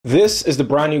This is the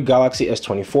brand new Galaxy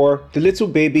S24, the little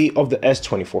baby of the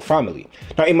S24 family.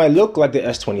 Now it might look like the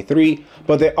S23,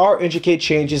 but there are intricate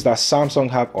changes that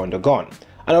Samsung have undergone.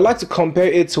 And I'd like to compare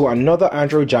it to another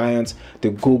Android giant,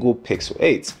 the Google Pixel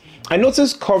 8. I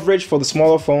noticed coverage for the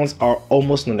smaller phones are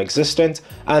almost non-existent,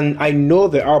 and I know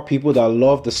there are people that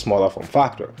love the smaller form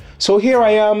factor. So here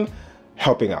I am,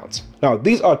 helping out. Now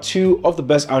these are two of the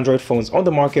best Android phones on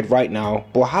the market right now,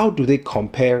 but how do they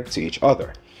compare to each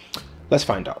other? Let's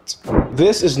find out.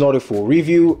 This is not a full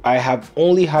review. I have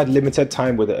only had limited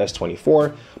time with the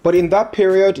S24, but in that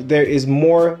period, there is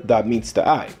more that meets the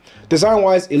eye.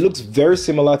 Design-wise, it looks very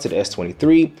similar to the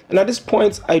S23, and at this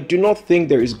point, I do not think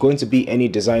there is going to be any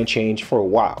design change for a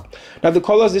while. Now, the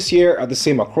colors this year are the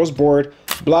same across board: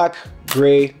 black,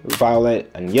 gray, violet,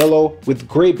 and yellow, with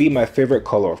gray being my favorite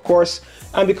color, of course,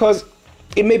 and because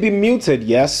it may be muted,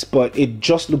 yes, but it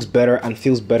just looks better and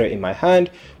feels better in my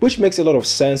hand, which makes a lot of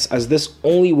sense as this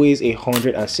only weighs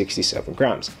 167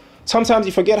 grams. Sometimes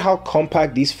you forget how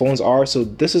compact these phones are, so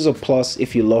this is a plus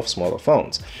if you love smaller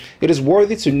phones. It is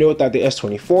worthy to note that the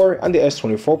S24 and the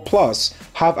S24 Plus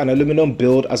have an aluminum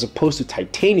build as opposed to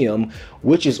titanium,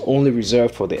 which is only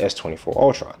reserved for the S24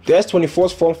 Ultra. The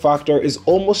S24's form factor is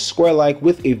almost square-like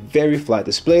with a very flat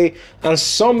display, and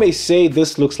some may say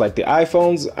this looks like the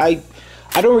iPhones.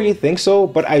 I don't really think so,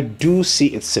 but I do see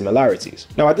its similarities.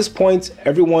 Now at this point,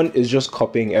 everyone is just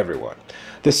copying everyone.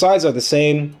 The sides are the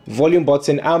same, volume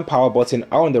button and power button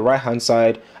are on the right hand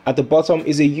side, at the bottom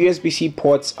is a USB-C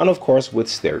port and of course with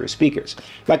stereo speakers.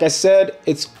 Like I said,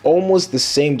 it's almost the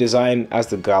same design as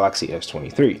the Galaxy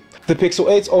S23. The Pixel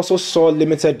 8 also saw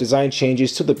limited design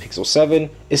changes to the Pixel 7.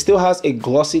 It still has a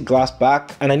glossy glass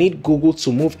back, and I need Google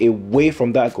to move away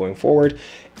from that going forward.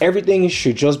 Everything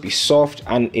should just be soft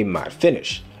and a matte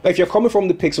finish. Now, if you're coming from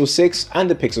the Pixel 6 and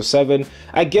the Pixel 7,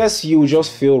 I guess you will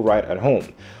just feel right at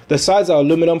home. The sides are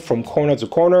aluminum from corner to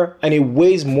corner, and it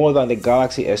weighs more than the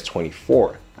Galaxy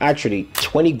S24, actually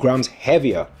 20 grams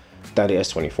heavier than the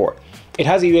S24. It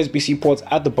has a USB-C port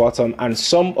at the bottom and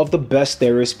some of the best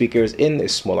stereo speakers in a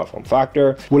smaller form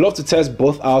factor. We'd love to test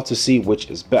both out to see which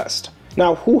is best.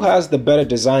 Now, who has the better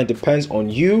design depends on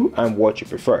you and what you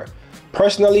prefer.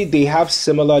 Personally, they have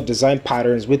similar design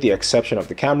patterns with the exception of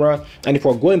the camera, and if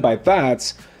we're going by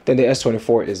that, then the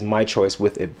S24 is my choice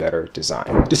with a better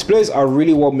design. Displays are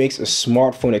really what makes a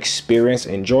smartphone experience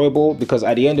enjoyable, because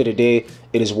at the end of the day,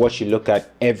 it is what you look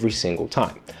at every single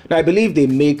time. Now, I believe they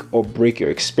make or break your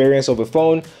experience of a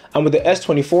phone, and with the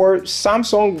S24,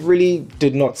 Samsung really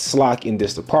did not slack in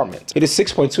this department. It is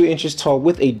 6.2 inches tall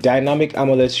with a dynamic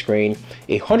AMOLED screen,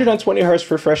 a 120Hz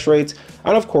refresh rate,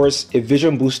 and of course, a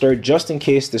vision booster just in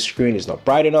case the screen is not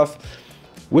bright enough,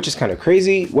 which is kind of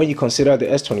crazy when you consider the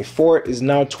S24 is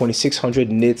now 2600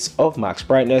 nits of max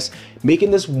brightness, making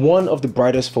this one of the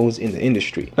brightest phones in the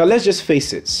industry. Now let's just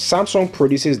face it, Samsung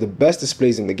produces the best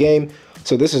displays in the game,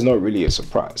 so this is not really a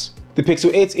surprise. The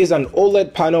Pixel 8 is an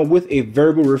OLED panel with a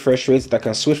variable refresh rate that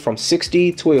can switch from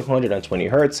 60 to 120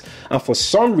 Hz, and for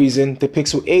some reason the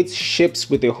Pixel 8 ships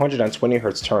with the 120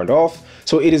 Hz turned off,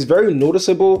 so it is very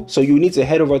noticeable, so you need to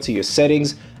head over to your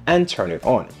settings and turn it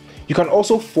on. You can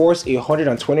also force a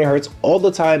 120 Hz all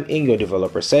the time in your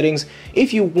developer settings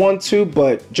if you want to,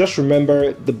 but just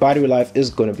remember the battery life is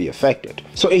going to be affected.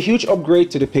 So a huge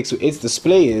upgrade to the Pixel 8's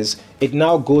display is it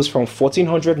now goes from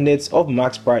 1400 nits of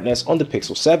max brightness on the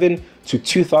Pixel 7 to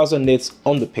 2000 nits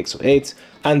on the Pixel 8,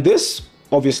 and this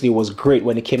obviously was great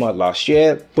when it came out last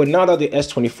year, but now that the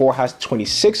S24 has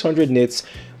 2600 nits,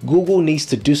 Google needs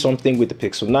to do something with the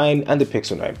Pixel 9 and the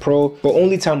Pixel 9 Pro, but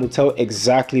only time will tell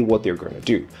exactly what they're going to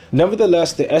do.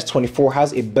 Nevertheless, the S24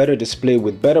 has a better display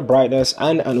with better brightness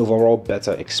and an overall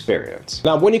better experience.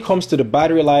 Now, when it comes to the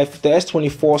battery life, the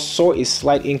S24 saw a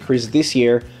slight increase this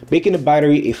year, making the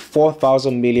battery a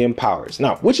 4000 mAh,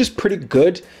 now which is pretty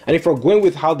good, and if we're going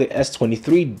with how the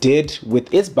S23 did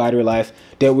with its battery life,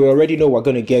 then we already know we're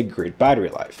going to get great battery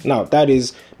life. Now that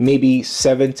is maybe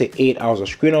 7 to 8 hours of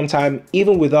screen on time,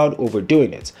 even without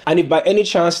overdoing it. And if by any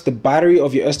chance the battery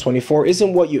of your S24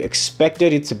 isn't what you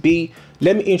expected it to be,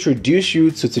 let me introduce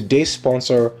you to today's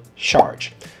sponsor,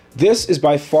 Charge. This is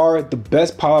by far the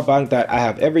best power bank that I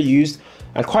have ever used,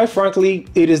 and quite frankly,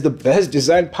 it is the best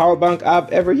designed power bank I've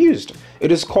ever used.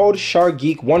 It is called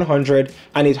SharGeek 100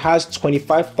 and it has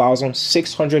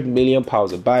 25,600 mAh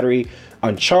of battery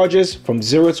and charges from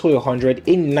 0 to 100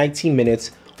 in 19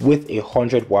 minutes with a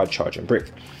 100-watt charging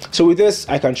brick. So with this,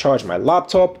 I can charge my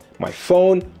laptop, my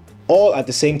phone, all at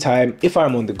the same time if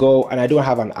I'm on the go and I don't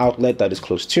have an outlet that is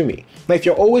close to me. Now, if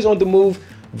you're always on the move,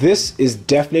 this is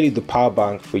definitely the power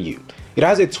bank for you. It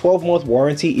has a 12-month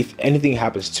warranty if anything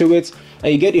happens to it,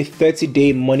 and you get a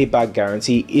 30-day money-back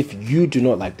guarantee if you do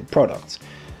not like the product.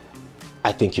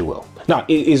 I think you will. Now,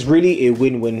 it is really a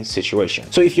win-win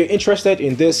situation. So if you're interested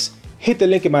in this, hit the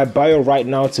link in my bio right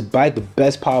now to buy the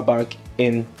best power bank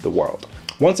in the world.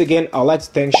 Once again, I'd like to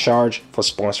thank Charge for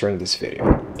sponsoring this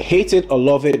video. Hate it or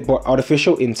love it, but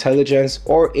artificial intelligence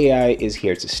or AI is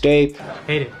here to stay.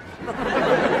 Hate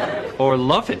it. Or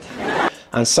love it.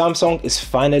 And Samsung is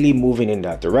finally moving in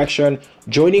that direction,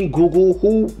 joining Google,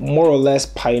 who more or less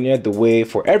pioneered the way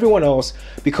for everyone else,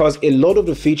 because a lot of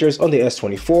the features on the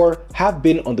S24 have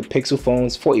been on the Pixel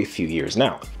phones for a few years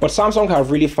now. But Samsung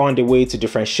have really found a way to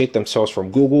differentiate themselves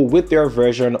from Google with their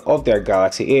version of their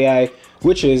Galaxy AI,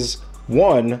 which is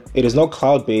 1, it is not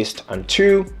cloud-based, and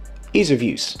 2, ease of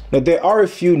use. Now, there are a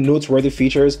few noteworthy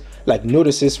features like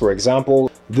notices, for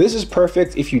example. This is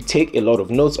perfect if you take a lot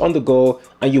of notes on the go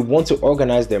and you want to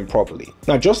organize them properly.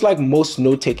 Now, just like most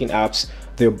note-taking apps,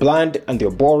 they're bland and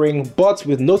they're boring, but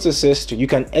with Note Assist, you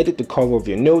can edit the cover of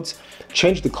your notes,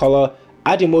 change the color,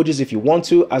 add emojis if you want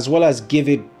to, as well as give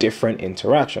it different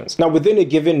interactions. Now, within a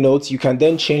given note, you can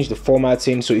then change the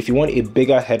formatting. So if you want a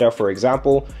bigger header, for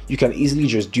example, you can easily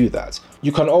just do that.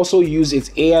 You can also use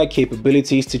its AI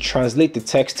capabilities to translate the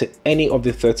text to any of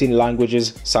the 13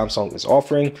 languages Samsung is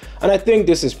offering, and I think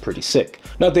this is pretty sick.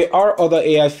 Now, there are other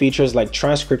AI features like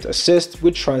Transcript Assist,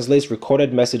 which translates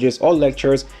recorded messages or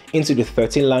lectures into the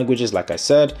 13 languages, like I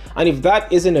said, and if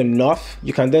that isn't enough,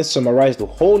 you can then summarize the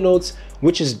whole notes,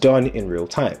 which is done in real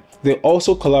time. They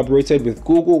also collaborated with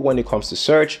Google when it comes to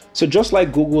search. So just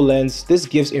like Google Lens, this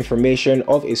gives information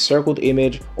of a circled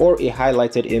image or a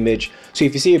highlighted image. So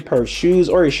if you see a pair of shoes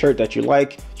or a shirt that you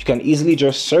like, you can easily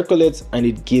just circle it and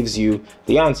it gives you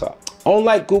the answer.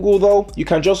 Unlike Google though, you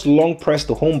can just long press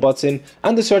the home button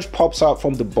and the search pops out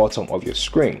from the bottom of your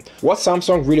screen. What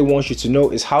Samsung really wants you to know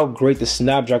is how great the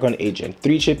Snapdragon 8 Gen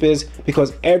 3 chip is,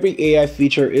 because every AI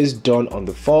feature is done on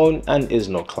the phone and is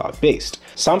not cloud-based.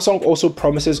 Samsung also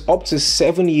promises up to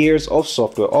 7 years of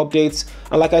software updates,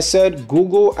 and like I said,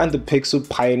 Google and the Pixel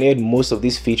pioneered most of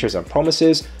these features and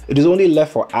promises. It is only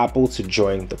left for Apple to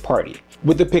join the party.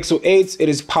 With the Pixel 8, it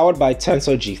is powered by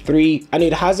Tensor G3, and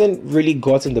it hasn't really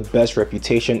gotten the best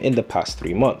reputation in the past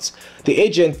 3 months. The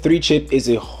 8 Gen 3 chip is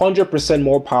 100%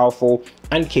 more powerful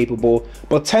and capable,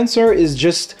 but Tensor is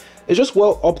just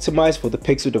well optimized for the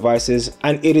Pixel devices,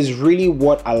 and it is really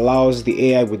what allows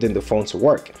the AI within the phone to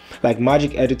work, like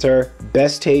Magic Editor,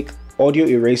 Best Take, Audio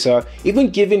Eraser, even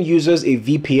giving users a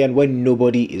VPN when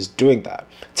nobody is doing that.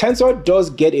 Tensor does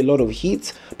get a lot of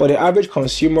heat, but the average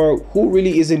consumer who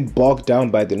really isn't bogged down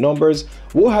by the numbers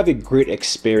will have a great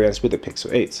experience with the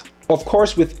Pixel 8. Of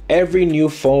course, with every new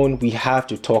phone, we have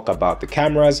to talk about the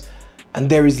cameras, and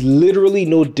there is literally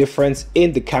no difference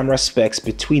in the camera specs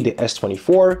between the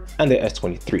S24 and the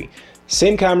S23.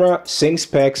 Same camera, same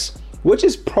specs, which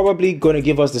is probably going to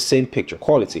give us the same picture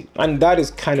quality, and that is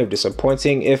kind of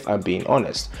disappointing if I'm being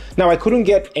honest. Now, I couldn't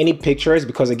get any pictures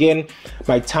because again,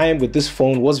 my time with this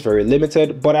phone was very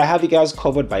limited, but I have you guys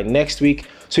covered by next week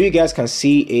so you guys can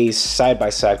see a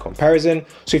side-by-side comparison.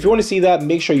 So if you want to see that,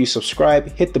 make sure you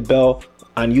subscribe, hit the bell,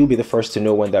 and you'll be the first to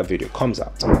know when that video comes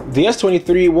out. The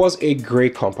S23 was a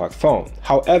great compact phone.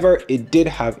 However, it did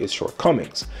have its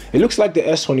shortcomings. It looks like the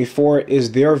S24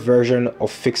 is their version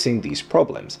of fixing these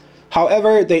problems.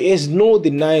 However, there is no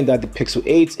denying that the Pixel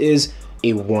 8 is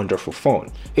a wonderful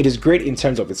phone. It is great in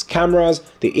terms of its cameras,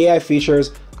 the AI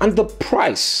features, and the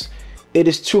price. It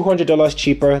is $200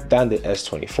 cheaper than the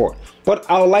S24. But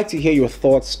I would like to hear your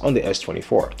thoughts on the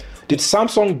S24. Did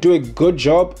Samsung do a good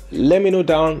job? Let me know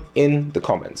down in the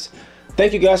comments.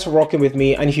 Thank you guys for rocking with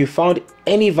me, and if you found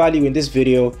any value in this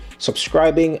video,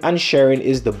 subscribing and sharing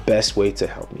is the best way to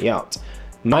help me out.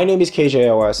 My name is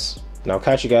KJOS, and I'll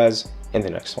catch you guys in the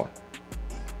next one.